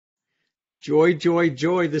Joy, joy,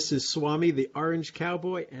 joy. This is Swami, the Orange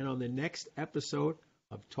Cowboy, and on the next episode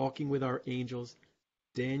of Talking with Our Angels,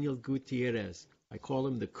 Daniel Gutierrez. I call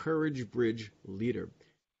him the Courage Bridge leader.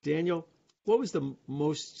 Daniel, what was the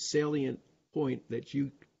most salient point that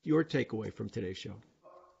your takeaway from today's show?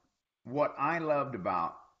 What I loved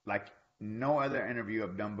about, like no other interview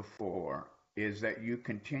I've done before, is that you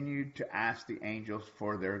continued to ask the angels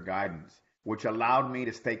for their guidance, which allowed me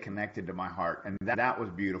to stay connected to my heart. And that was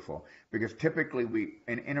beautiful, because typically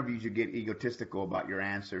in interviews, you get egotistical about your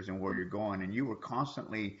answers and where you're going. And you were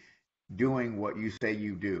constantly doing what you say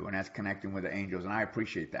you do, and that's connecting with the angels. And I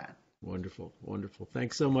appreciate that. Wonderful, wonderful.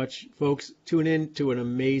 Thanks so much, folks. Tune in to an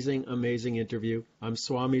amazing, amazing interview. I'm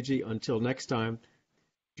Swamiji. Until next time,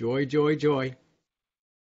 joy, joy, joy.